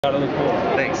Got to look cool.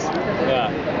 Thanks. Yeah.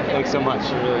 Thanks so much.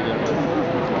 You're really good.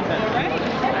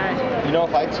 You know,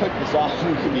 if I took this off,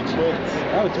 we could be twins.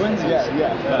 Oh, twins?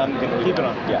 Yeah. But I'm gonna keep it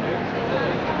on. Yeah.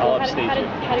 I'll How upstage you. did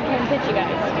Karen pitch you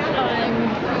guys?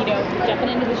 Jumping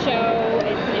into the show,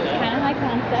 it's kind of high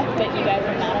concept, but you guys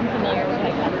are not unfamiliar with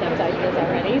high concept ideas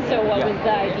already. So what was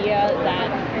the idea that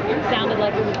sounded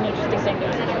like it was an interesting thing to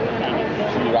explore with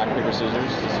that? Should we rock, paper, scissors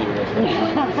to see what goes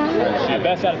Shoot.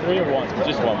 Best out of 3 or 1?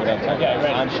 Just one. We don't have time. Okay,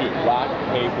 ready. On shoot. Rock,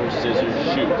 paper, scissors,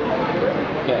 shoot.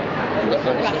 Okay. You go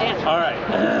first. Yeah. All right.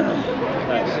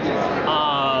 Nice.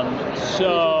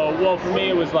 Well, for me,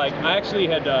 it was like, I actually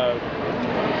had,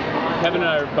 Kevin and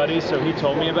I are buddies, so he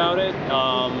told me about it,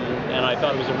 and I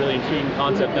thought it was a really intriguing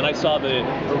concept. Then I saw the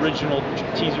original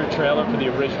teaser trailer for the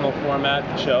original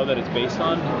format show that it's based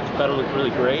on. I thought it looked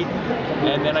really great.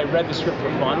 And then I read the script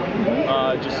for fun.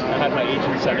 I had my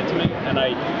agent send it to me, and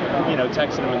I,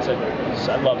 texted him and said,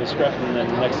 I love the script. And then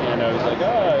the next thing I know, he's like,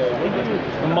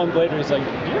 a month later, he's like,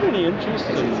 do you have any interest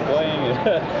in playing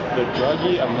the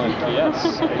druggie? I'm like,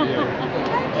 yes, I do.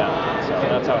 Yeah, so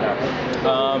that's how it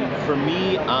happened. For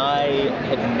me, I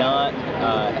had not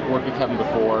worked with Kevin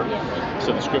before,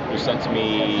 so the script was sent to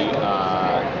me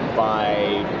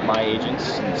by my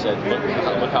agents and said,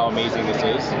 look how amazing this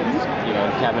is.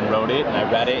 And Kevin wrote it, and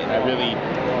I read it, and I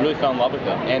really fell in love with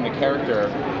him. And the character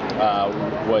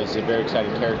was a very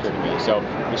exciting character to me. So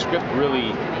the script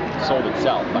really sold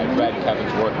itself. I read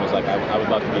Kevin's work and was like, I would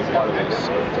love to be a part of this.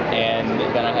 And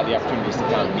then I had the opportunity to sit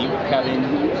down and meet with Kevin.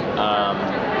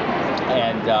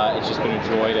 And it's just been a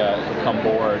joy to come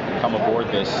aboard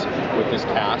this with this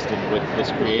cast and with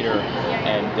this creator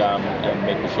and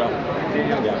make the show.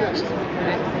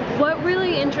 Yeah. What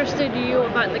really interested you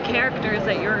about the characters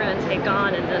that you're going to take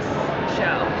on in this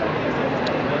show?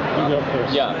 You go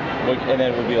first. Yeah, and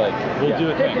then we'll be like, we'll do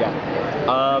a thing.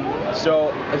 Yeah.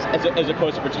 So as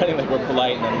opposed to pretending like we're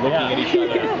polite and then looking at each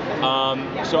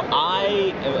other. So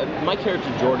my character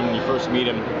Jordan, when you first meet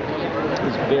him,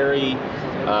 is very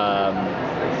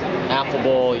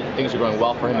affable. Things are going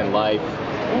well for him in life.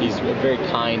 He's a very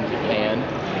kind man.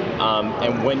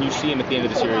 And when you see him at the end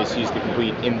of the series, he's the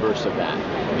complete inverse of that,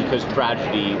 because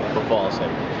tragedy befalls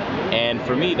him. And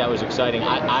for me, that was exciting.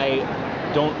 I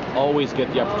don't always get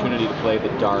the opportunity to play the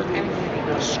dark,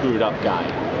 screwed up guy.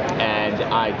 And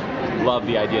I love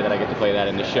the idea that I get to play that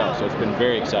in the show. So it's been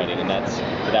very exciting, and that's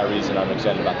for that reason I'm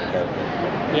excited about the character.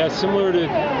 Yeah, similar to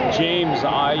James,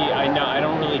 I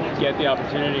don't really get the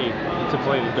opportunity to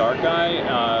play the dark guy,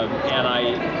 and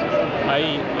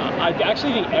I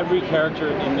actually think every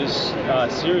character in this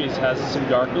series has some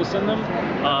darkness in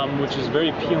them, which is very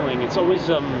appealing. It's always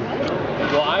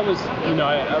well, I was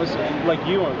like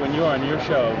you when you were on your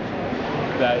show.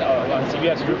 That on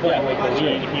CBS, you were playing like the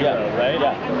lead hero, right?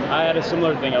 Yeah. I had a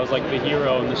similar thing. I was like the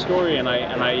hero in the story, and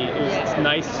it's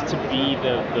nice to be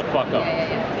the fuck up.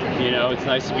 It's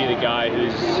nice to be the guy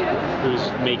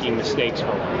who's making mistakes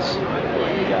for once.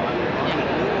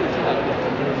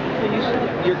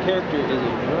 Your character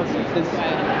is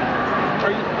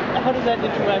how does that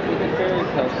interact with the fairy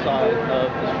tale side of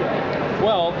the show?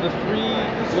 Well, the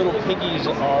 3 little piggies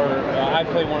are, I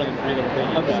play one of the 3 little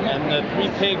piggies, okay. And the 3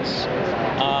 pigs,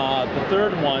 the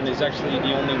third one is actually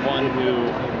the only one who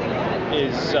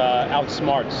is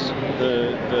outsmarts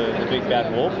the big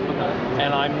bad wolf,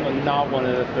 and I'm not one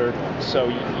of the third ones. So,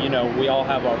 we all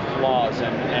have our flaws,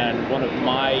 and one of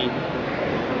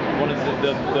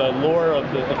the lore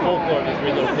of the folklore of the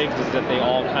 3 little pigs is that they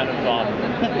all kind of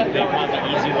they want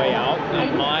the easy way out.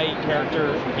 And my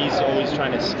character, he's always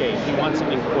trying to escape. He wants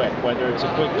something quick, whether it's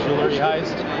a quick jewelry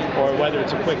heist or whether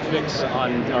it's a quick fix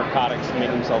on narcotics to make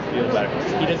himself feel better.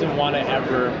 He doesn't want to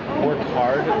ever work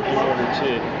hard in order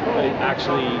to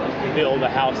actually build a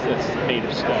house that's made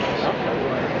of stones.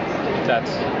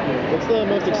 What's the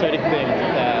most exciting thing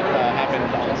that happened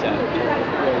on set?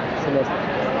 What's the most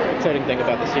exciting thing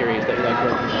about the series that you like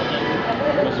working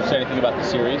on? The most exciting thing about the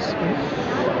series?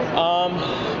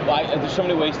 There's so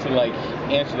many ways to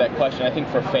answer that question. I think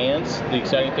for fans, the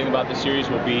exciting thing about the series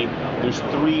will be there's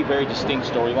 3 very distinct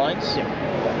storylines,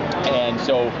 and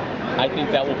so I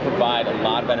think that will provide a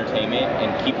lot of entertainment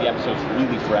and keep the episodes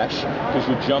really fresh, because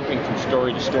you're jumping from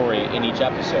story to story in each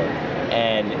episode.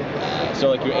 And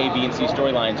so your A, B, and C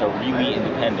storylines are really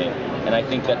independent, and I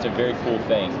think that's a very cool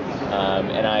thing.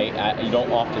 And you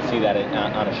don't often see that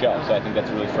on a show, so I think that's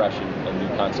a really fresh and new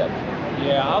concept.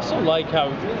 Yeah, I also like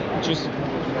how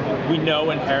we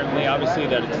know inherently, obviously,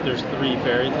 that there's 3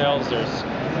 fairy tales. There's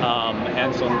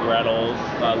Hansel and Gretel,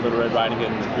 Little Red Riding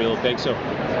Hood, and the 3 Little Pigs. So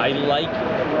I like,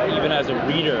 even as a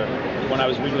reader, when I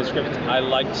was reading the script, I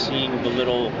liked seeing the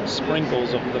little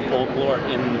sprinkles of the folklore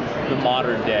in the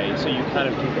modern day. So you kind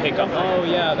of can pick up, oh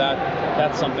yeah,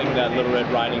 that's something that Little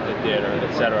Red Riding Hood did, or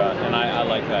etc. And I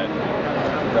like that.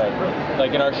 Right.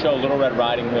 Like in our show, Little Red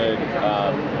Riding Hood,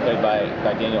 played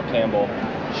by Danielle Campbell,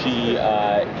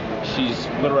 she's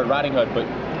Little Red Riding Hood, but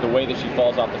the way that she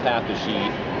falls off the path is she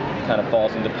kind of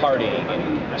falls into partying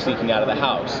and sneaking out of the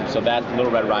house. And so that's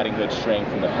Little Red Riding Hood straying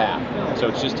from the path. So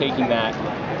it's just taking that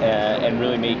and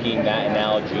really making that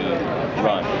analogy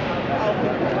run.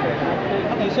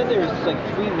 You said there was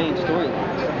like 3 main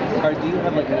storylines. Or do you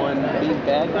have like one big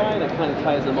bad guy that kind of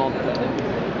ties them all together?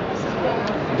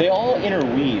 They all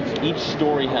interweave. Each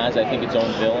story has, I think, its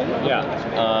own villain. Yeah.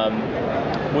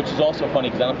 Which is also funny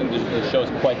because I don't think the show's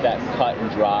quite that cut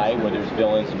and dry where there's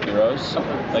villains and heroes.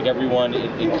 Like everyone,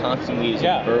 it constantly is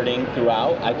inverting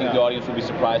throughout. I think the audience will be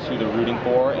surprised who they're rooting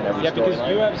for in every storyline. Yeah, because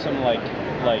you have some like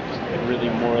really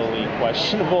morally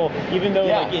questionable, even though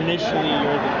like initially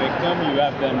you're the victim, you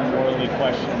have then morally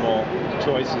questionable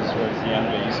choices towards the end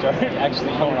of it. You start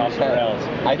actually going off the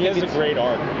rails. He has a great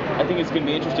arc. I think it's going to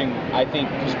be interesting. I think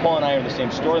because Paul and I are in the same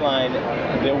storyline,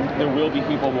 there will be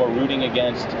people who are rooting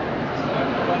against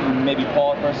maybe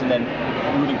Paul at first and then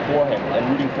rooting for him, and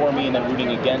rooting for me and then rooting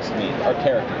against me, our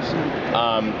characters.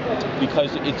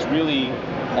 Because it's really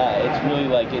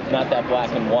like it's not that black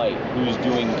and white, who's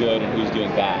doing good and who's doing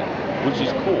bad, which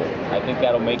is cool. I think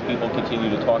that'll make people continue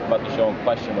to talk about the show and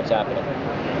question what's happening.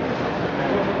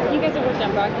 You guys have worked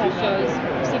on broadcast shows.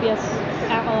 CBS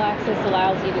All Access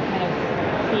allows you to kind of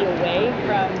be away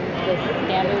from the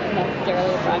standards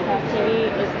necessarily of broadcast TV.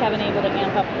 Is Kevin able to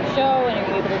amp up the show, and are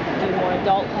you able to do more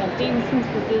adult kind of themes since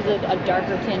this is a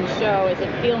darker tinged show? Does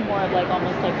it feel more of like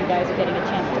almost like you guys are getting a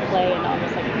chance to play in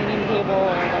almost like premium cable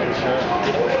or like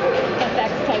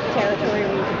FX type territory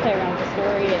where you can play around with the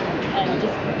story and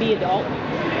just be adult?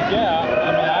 Yeah,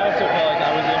 I mean, I also felt like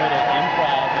I was able to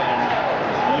improv and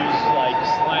use like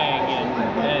slang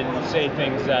and say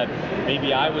things that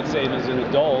maybe I would say as an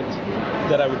adult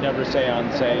that I would never say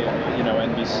on, say,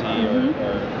 NBC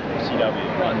or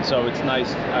CW. And so it's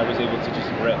nice I was able to just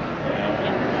riff.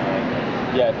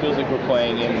 Yeah, it feels like we're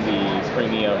playing in the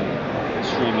premium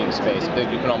streaming space. I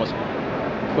think you can almost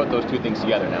put those two things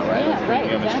together now, right? Yeah, right,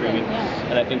 Premium and streaming. Yeah.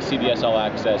 And I think CBS All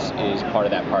Access is part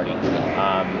of that party.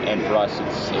 And for us,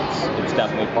 it's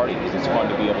definitely a party because it's fun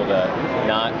to be able to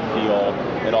not feel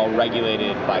at all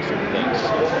regulated by certain things.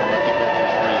 Let the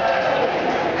characters breathe.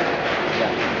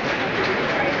 Yeah.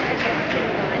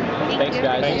 Thanks,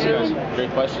 guys. Thanks, guys.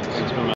 Great questions.